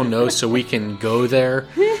Rachel know so we can go there.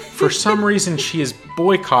 For some reason, she is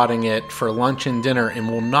boycotting it for lunch and dinner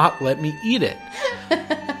and will not let me eat it.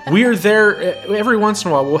 We are there every once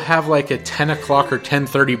in a while. We'll have like a 10 o'clock or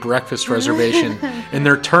 10:30 breakfast reservation, and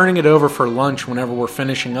they're turning it over for lunch whenever we're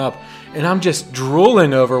finishing up. And I'm just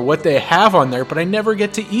drooling over what they have on there, but I never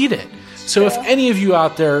get to eat it. So if any of you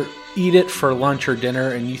out there eat it for lunch or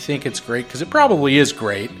dinner and you think it's great, because it probably is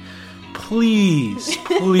great, please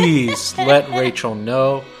let Rachel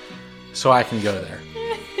know so I can go there.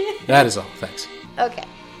 That is all. Thanks. Okay.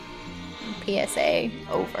 PSA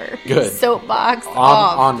over. Good. Soapbox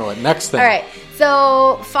off. On to it. Next thing. All right.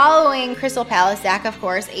 So following Crystal Palace, Zach, of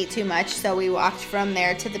course, ate too much, so we walked from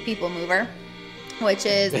there to the People Mover. which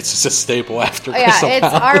is... It's just a staple after Yeah, Crystal it's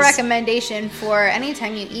Palace. our recommendation for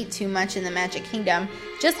anytime you eat too much in the Magic Kingdom,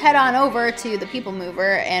 just head on over to the People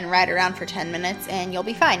Mover and ride around for 10 minutes and you'll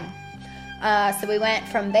be fine. So we went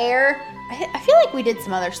from there. I feel like we did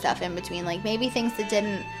some other stuff in between, like maybe things that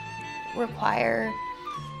didn't require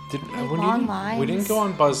long lines. We didn't go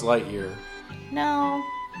on Buzz Lightyear. No.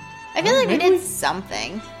 I feel like we did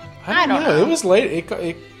something. I don't know. It was late.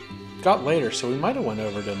 It got later, so we might have went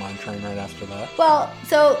over to Mine Train right after that. Well,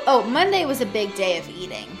 Monday was a big day of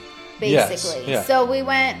eating, basically. Yes, yeah. So we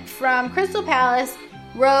went from Crystal Palace,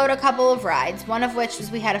 rode a couple of rides, one of which was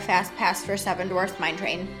we had a fast pass for Seven Dwarfs Mine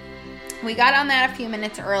Train. We got on that a few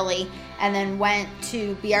minutes early and then went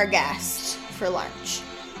to Be Our Guest for lunch.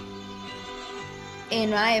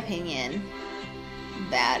 In my opinion,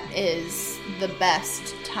 that is the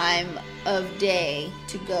best time of day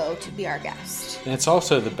to go to Be Our Guest. And it's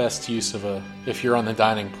also the best use of if you're on the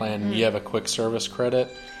dining plan and you have a quick service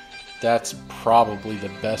credit, that's probably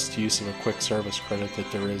the best use of a quick service credit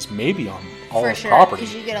that there is, maybe on all For the sure, property.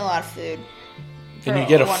 because you get a lot of food. And you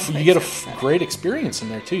get a great experience in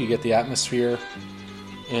there too. You get the atmosphere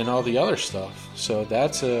and all the other stuff. So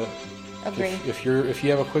that's Agree. If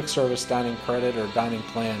you have a quick service dining credit or dining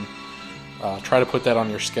plan, try to put that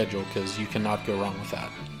on your schedule because you cannot go wrong with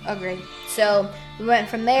that. Agreed. So we went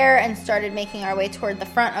from there and started making our way toward the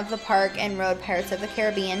front of the park and rode Pirates of the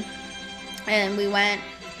Caribbean. And we went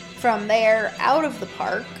from there out of the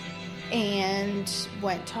park and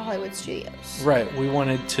went to Hollywood Studios. Right. We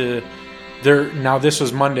wanted to... Now this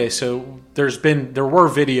was Monday, so there were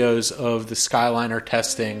videos of the Skyliner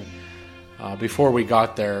testing before we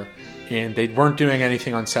got there, and they weren't doing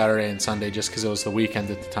anything on Saturday and Sunday just because it was the weekend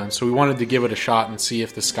at the time. So we wanted to give it a shot and see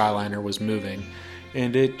if the Skyliner was moving,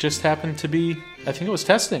 and it just happened to be. I think it was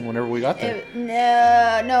testing whenever we got there.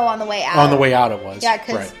 No, on the way out. On the way out, it was. Yeah,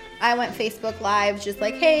 because right. I went Facebook Live, just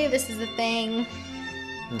like, hey, this is the thing.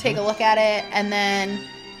 Take a look at it, and then.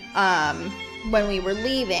 When we were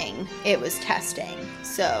leaving, it was testing.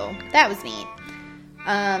 So that was neat.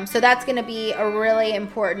 So that's going to be a really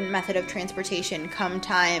important method of transportation come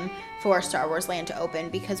time for Star Wars Land to open,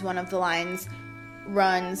 because one of the lines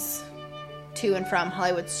runs to and from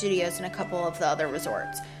Hollywood Studios and a couple of the other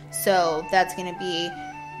resorts. So that's going to be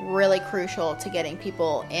really crucial to getting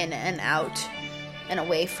people in and out and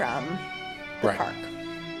away from the park.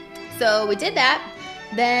 So we did that.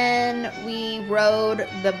 Then we rode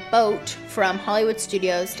the boat from Hollywood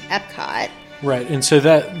Studios to Epcot. Right, and so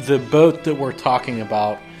that the boat that we're talking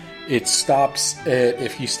about, it stops at,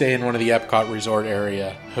 if you stay in one of the Epcot resort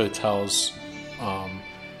area hotels,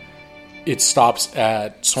 it stops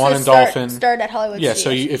at Swan and Dolphin. Start at Hollywood Studios. Yeah, so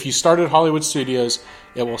if you start at Hollywood Studios,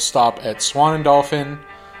 it will stop at Swan and Dolphin,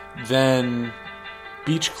 then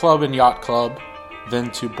Beach Club and Yacht Club,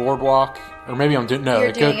 then to Boardwalk. Or maybe I'm doing... No,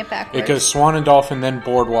 You're doing it backwards. It goes Swan and Dolphin, then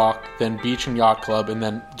Boardwalk, then Beach and Yacht Club, and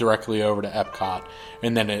then directly over to Epcot.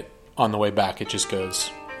 And then on the way back, it just goes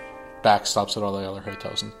back, stops at all the other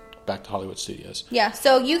hotels, and back to Hollywood Studios. Yeah,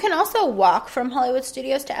 so you can also walk from Hollywood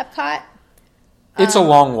Studios to Epcot. It's a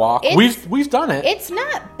long walk. We've done it. It's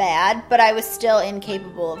not bad, but I was still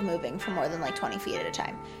incapable of moving for more than like 20 feet at a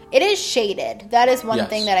time. It is shaded. That is one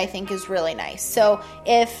thing that I think is really nice. So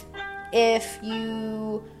if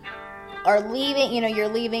you... are leaving, you're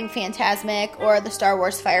leaving Fantasmic or the Star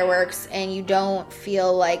Wars fireworks and you don't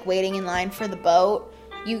feel like waiting in line for the boat,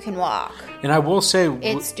 you can walk. And I will say,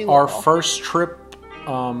 it's doable. Our first trip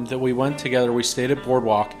that we went together, we stayed at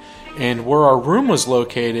Boardwalk, and where our room was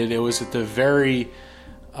located, it was at the very,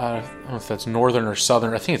 I don't know if that's northern or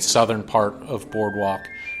southern, I think it's southern part of Boardwalk.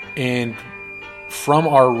 And from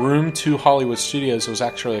our room to Hollywood Studios, it was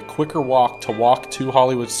actually a quicker walk to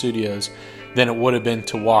Hollywood Studios than it would have been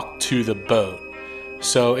to walk to the boat.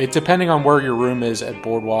 So depending on where your room is at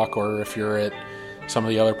Boardwalk or if you're at some of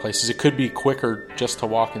the other places, it could be quicker just to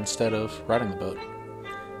walk instead of riding the boat.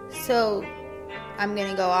 So I'm going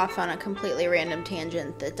to go off on a completely random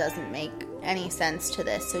tangent that doesn't make any sense to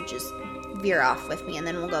this, so just veer off with me and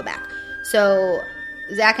then we'll go back. So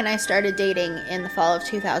Zach and I started dating in the fall of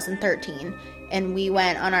 2013, and we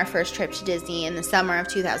went on our first trip to Disney in the summer of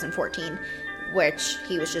 2014. Which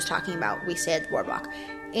he was just talking about. We stayed at the Boardwalk.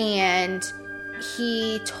 And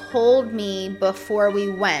he told me before we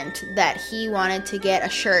went that he wanted to get a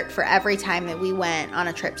shirt for every time that we went on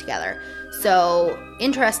a trip together. So,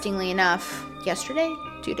 interestingly enough, yesterday?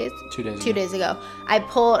 2 days? 2 days ago. 2 days ago.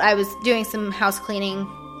 I was doing some house cleaning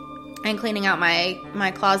and cleaning out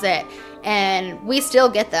my closet. And we still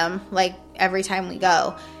get them, like, every time we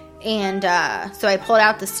go. And so I pulled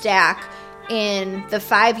out the stack. In the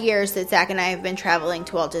 5 years that Zach and I have been traveling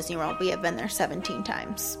to Walt Disney World, we have been there 17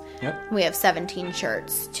 times. Yep. We have 17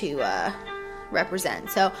 shirts to represent.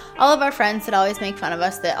 So all of our friends that always make fun of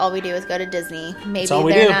us that all we do is go to Disney. Maybe all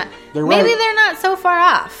we they're do. not. They're maybe right. they're not so far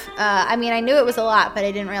off. I mean, I knew it was a lot, but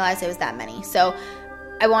I didn't realize it was that many. So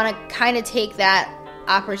I want to kind of take that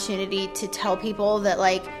opportunity to tell people that,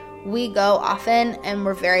 like, we go often and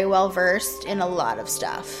we're very well versed in a lot of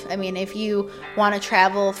stuff. I mean, if you want to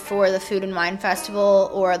travel for the Food and Wine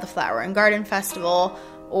Festival or the Flower and Garden Festival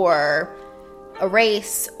or a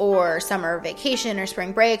race or summer vacation or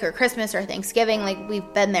spring break or Christmas or Thanksgiving, like,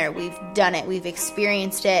 we've been there, we've done it, we've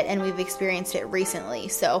experienced it, and we've experienced it recently.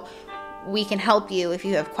 So we can help you if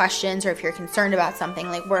you have questions or if you're concerned about something.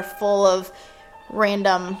 Like, we're full of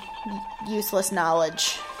random useless knowledge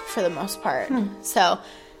for the most part. So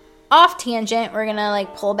off tangent, we're gonna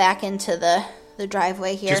like pull back into the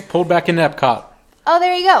driveway here. Just pulled back into Epcot. Oh,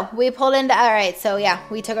 there you go. We pulled into, all right, so yeah,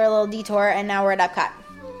 we took our little detour and now we're at Epcot.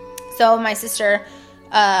 So my sister,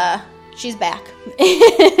 she's back.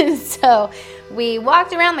 So we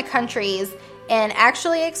walked around the countries and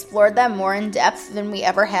actually explored them more in depth than we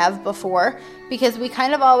ever have before, because we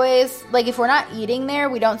kind of always, like, if we're not eating there,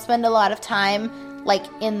 we don't spend a lot of time, like,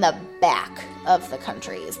 in the back of the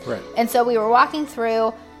countries. Right. And so we were walking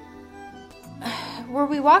through. Were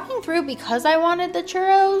we walking through because I wanted the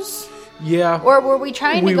churros? Yeah. Or were we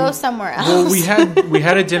trying to go somewhere else? Well, we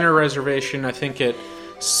had a dinner reservation, I think at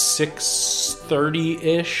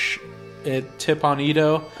 6:30-ish at Tip on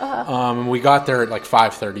Edo. And we got there at like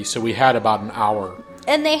 5:30, so we had about an hour.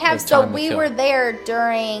 And they have, of so time to we kill. were there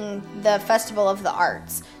during the Festival of the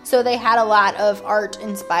Arts. So they had a lot of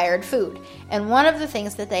art-inspired food. And one of the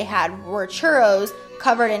things that they had were churros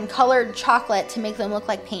covered in colored chocolate to make them look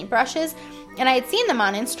like paintbrushes. And I had seen them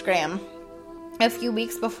on Instagram a few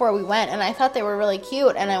weeks before we went, and I thought they were really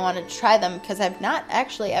cute, and I wanted to try them because I've not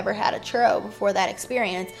actually ever had a churro before that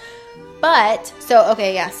experience. But,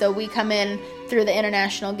 so we come in through the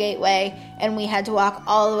International Gateway, and we had to walk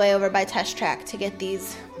all the way over by Test Track to get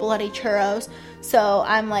these bloody churros. So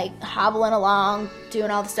I'm like hobbling along,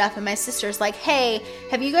 doing all the stuff, and my sister's like, hey,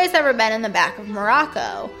 have you guys ever been in the back of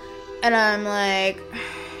Morocco? And I'm like,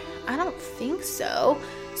 I don't think so.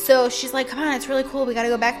 So she's like, come on, it's really cool, we gotta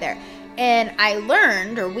go back there. And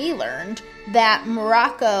we learned, that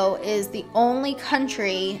Morocco is the only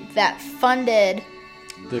country that funded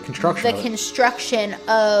The construction.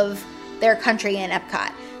 of their country in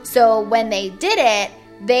Epcot. So when they did it,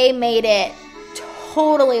 they made it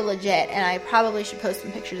totally legit, and I probably should post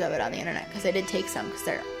some pictures of it on the internet because I did take some because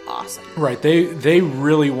they're awesome. Right. They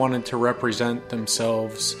really wanted to represent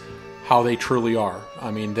themselves how they truly are. I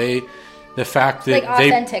mean, the fact that Like,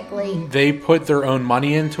 authentically. they put their own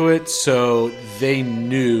money into it, so they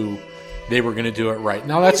knew they were going to do it right.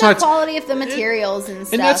 Now that's the not quality of the materials and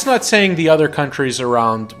stuff. And that's not saying the other countries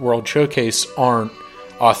around World Showcase aren't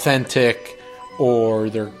authentic or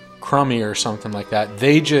they're crummy or something like that.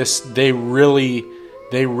 They really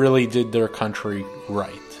did their country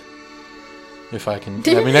right. If I can,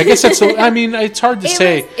 I mean, I guess it's hard to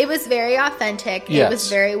say. It was very authentic. Yes. It was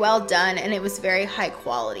very well done, and it was very high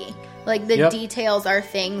quality. Like, the details are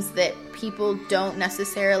things that people don't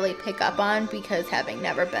necessarily pick up on because having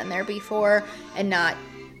never been there before and not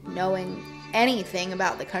knowing anything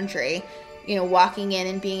about the country, you know, walking in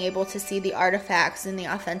and being able to see the artifacts and the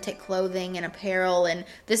authentic clothing and apparel, and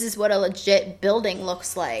this is what a legit building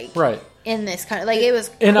looks like. Right. In this kind of, like, it was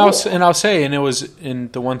cool. And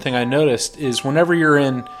the one thing I noticed is whenever you're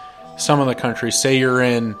in some of the countries, say you're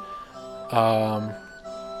in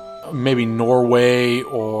maybe Norway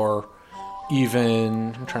or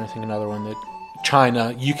even, I'm trying to think another one, that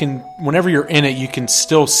China, whenever you're in it, you can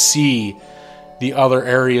still see the other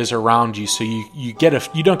areas around you. So you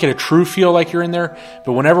don't get a true feel like you're in there.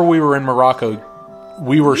 But whenever we were in Morocco,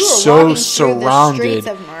 we were so surrounded,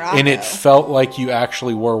 and it felt like you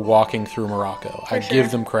actually were walking through Morocco. I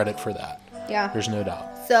give them credit for that. Yeah. There's no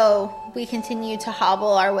doubt. So we continue to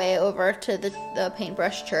hobble our way over to the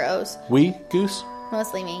paintbrush churros. We, Goose?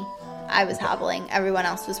 Mostly me. I was hobbling. Everyone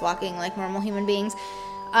else was walking like normal human beings.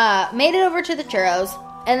 Made it over to the churros,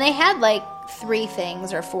 and they had like 3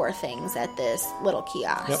 things or 4 things at this little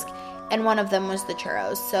kiosk. Yep. And one of them was the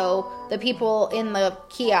churros. So the people in the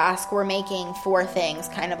kiosk were making 4 things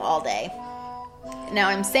kind of all day. Now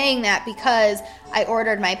I'm saying that because I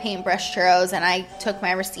ordered my paintbrush churros and I took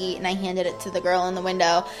my receipt and I handed it to the girl in the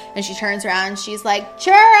window, and she turns around and she's like,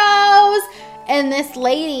 churros! And this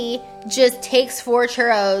lady just takes 4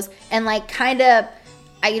 churros and like kind of,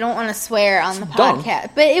 I don't want to swear on the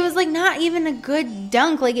podcast, but it was like not even a good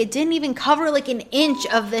dunk. Like, it didn't even cover like an inch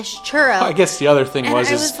of this churro. I guess the other thing and was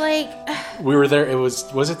I was like, we were there.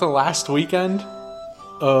 Was it the last weekend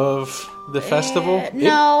of the festival?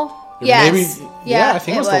 No. Yes. Maybe, yeah, I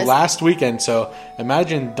think it was the last weekend. So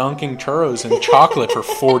imagine dunking churros in chocolate for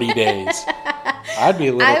 40 days. I'd be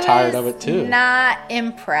a little tired of it too. Not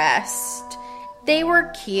impressed. They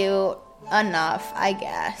were cute enough, I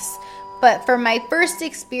guess. But for my first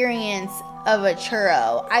experience of a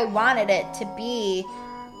churro, I wanted it to be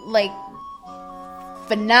like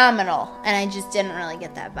phenomenal, and I just didn't really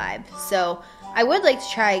get that vibe. So I would like to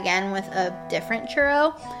try again with a different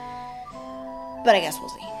churro, but I guess we'll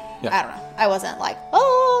see. Yeah. I don't know. I wasn't like,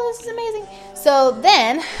 oh, this is amazing. So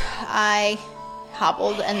then I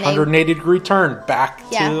hobbled and 180-degree turn back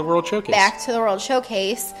to the World Showcase. Back to the World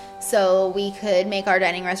Showcase, so we could make our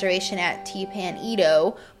dining reservation at T-Pan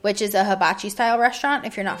Ito, which is a hibachi style restaurant.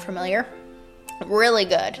 If you're not familiar, really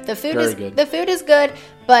good. The food Very is good. The food is good,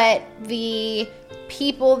 but the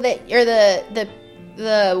people that or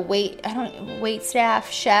the wait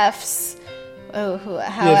staff, chefs,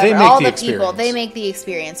 however, they make all the the people, they make the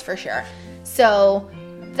experience for sure. So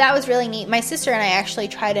that was really neat. My sister and I actually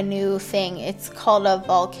tried a new thing. It's called a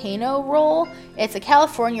volcano roll. It's a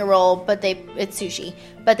California roll, but it's sushi.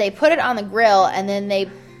 But they put it on the grill and then they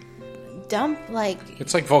dump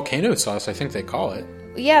it's like volcano sauce, I think they call it.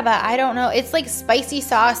 Yeah, but I don't know. It's like spicy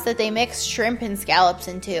sauce that they mix shrimp and scallops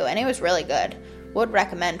into, and it was really good. Would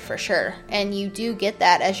recommend for sure. And you do get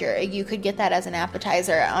that you could get that as an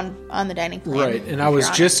appetizer on the dining plan. Right. And I was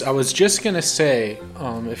just going to say,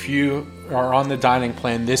 if you are on the dining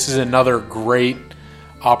plan, this is another great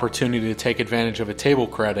opportunity to take advantage of a table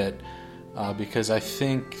credit, because I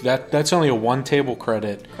think that's only a one table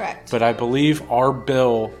credit. Correct. But I believe our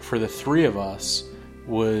bill for the three of us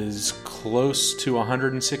was close to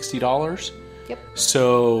 $160. Yep.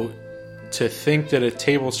 So to think that a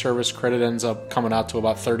table service credit ends up coming out to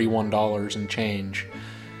about $31 and change,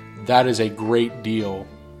 that is a great deal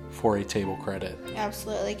for a table credit.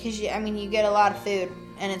 Absolutely, because you get a lot of food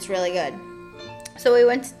and it's really good. So we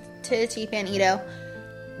went to T-Pan Ito.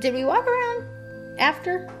 Did we walk around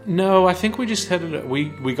after? No, I think we just headed.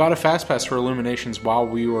 We got a fast pass for Illuminations while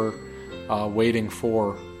we were waiting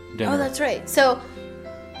for dinner. Oh, that's right.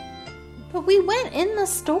 But we went in the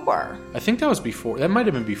store. I think that was before. That might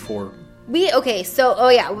have been before.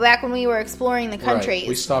 Back when we were exploring the countries. Right,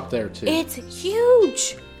 we stopped there too. It's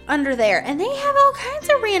huge under there, and they have all kinds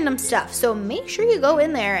of random stuff. So make sure you go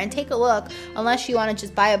in there and take a look. Unless you want to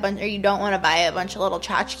just buy a bunch, or you don't want to buy a bunch of little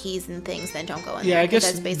tchotchkes and things, then don't go in there. I guess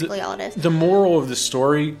that's basically all it is. The moral of the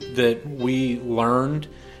story that we learned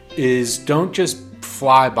is don't just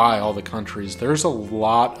fly by all the countries. There's a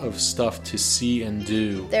lot of stuff to see and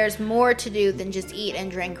do. There's more to do than just eat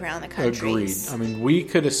and drink around the countries. Agreed. I mean, we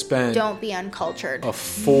could have spent Don't be uncultured. a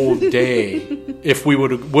full day if we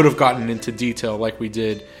would have gotten into detail like we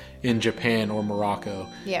did in Japan or Morocco.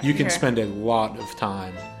 Yeah, you for can sure. spend a lot of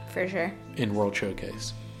time For sure. in World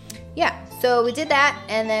Showcase. Yeah, so we did that,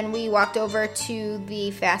 and then we walked over to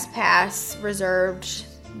the Fast Pass reserved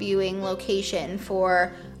viewing location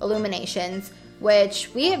for Illuminations, which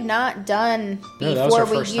we have not done No, that was our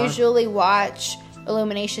before. We first time. usually watch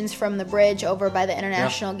Illuminations from the bridge over by the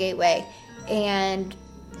International Gateway, and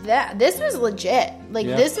this was legit.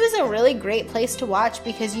 Yeah. This was a really great place to watch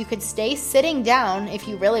because you could stay sitting down if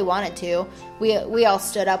you really wanted to. We all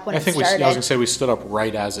stood up when I it think started. I was going to say we stood up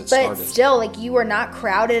right as it But started. still, you were not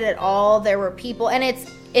crowded at all. There were people, and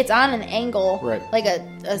it's on an angle, Right. like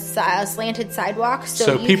a slanted sidewalk.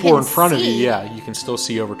 So you people can in front of you, see. you can still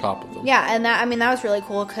see over top of them. Yeah, and that was really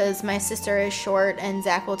cool because my sister is short, and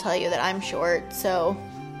Zach will tell you that I'm short, so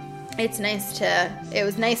it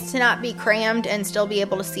was nice to not be crammed and still be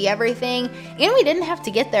able to see everything. And we didn't have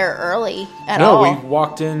to get there early at all. No, we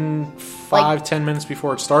walked in 5-10 minutes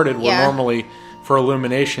before it started. Where Yeah. normally for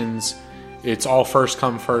Illuminations, it's all first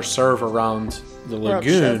come first serve around the World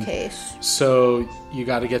lagoon. Showcase. So you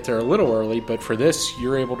got to get there a little early. But for this,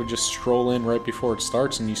 you're able to just stroll in right before it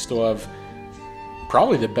starts, and you still have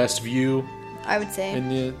probably the best view I would say. in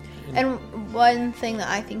the. And one thing that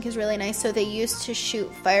I think is really nice, so they used to shoot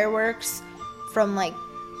fireworks from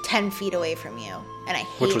 10 feet away from you, and I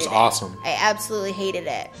hated it. Which was awesome. I absolutely hated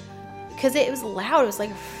it because it was loud. It was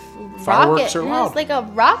like a Fireworks rocket. are It loud. was like a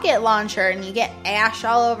rocket launcher, and you get ash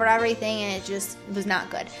all over everything, and it just was not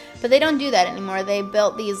good. But they don't do that anymore. They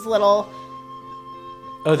built these little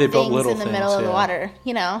Oh, they built things little in the things, middle of the yeah. water.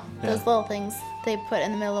 Those Yeah. little things they put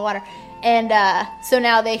in the middle of the water. And so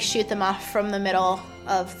now they shoot them off from the middle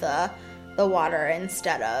of the water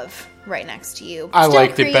instead of right next to you. I still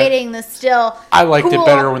liked it creating the still. I liked cool- it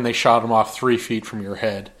better when they shot them off 3 feet from your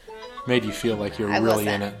head. Made you feel like you were really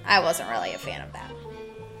in it. I wasn't really a fan of that.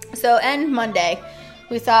 So, and Monday,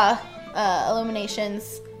 we saw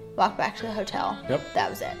Illuminations walked back to the hotel. Yep. That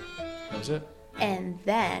was it. That was it. And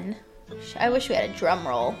then, I wish we had a drum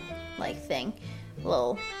roll like thing,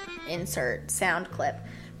 little insert sound clip,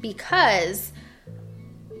 because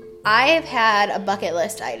I have had a bucket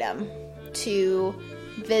list item to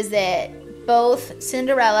visit both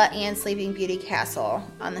Cinderella and Sleeping Beauty Castle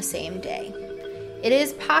on the same day. It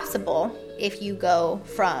is possible if you go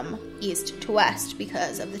from east to west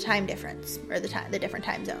because of the time difference, or the different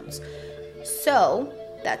time zones. So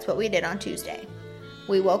that's what we did on Tuesday.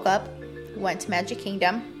 We woke up, went to Magic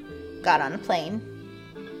Kingdom, got on a plane,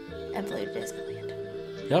 and flew to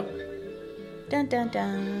Disneyland. Yep. Dun dun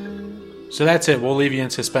dun. So that's it. We'll leave you in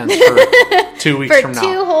suspense for 2 weeks For from now.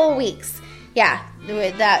 2 whole weeks. Yeah.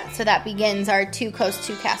 That begins our 2 Coasts,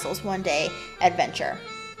 2 Castles, 1 day adventure.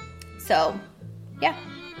 So, yeah.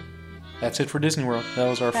 That's it for Disney World. That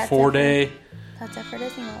was our That's 4-day. That's it for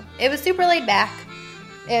Disney World. It was super laid back.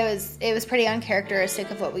 It was pretty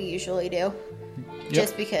uncharacteristic of what we usually do. Yep.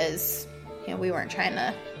 Just because, we weren't trying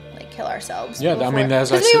to kill ourselves. Yeah, I mean,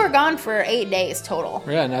 as I because we said- were gone for 8 days total,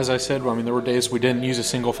 Yeah, and as I said, there were days we didn't use a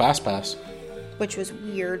single fast pass. which was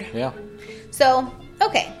weird. Yeah. So,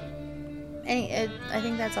 okay. I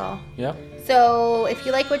think that's all. Yep. So, if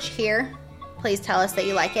you like what you hear, please tell us that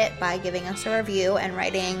you like it by giving us a review and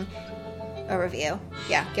writing a review.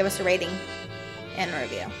 Yeah, give us a rating and a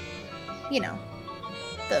review.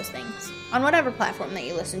 Those things. On whatever platform that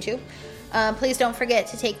you listen to. Please don't forget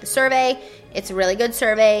to take the survey. It's a really good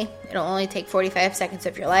survey. It'll only take 45 seconds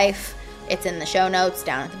of your life. It's in the show notes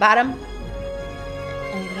down at the bottom.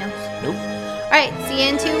 Anything else? Nope. All right, see you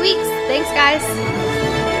in 2 weeks. Thanks, guys.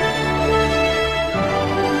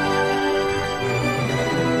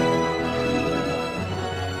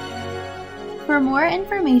 For more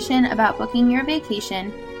information about booking your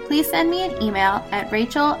vacation, please send me an email at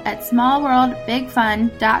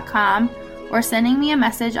rachel@smallworldbigfun.com or sending me a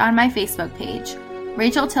message on my Facebook page,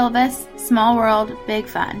 Rachel Tilvis, Small World Big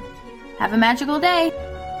Fun. Have a magical day!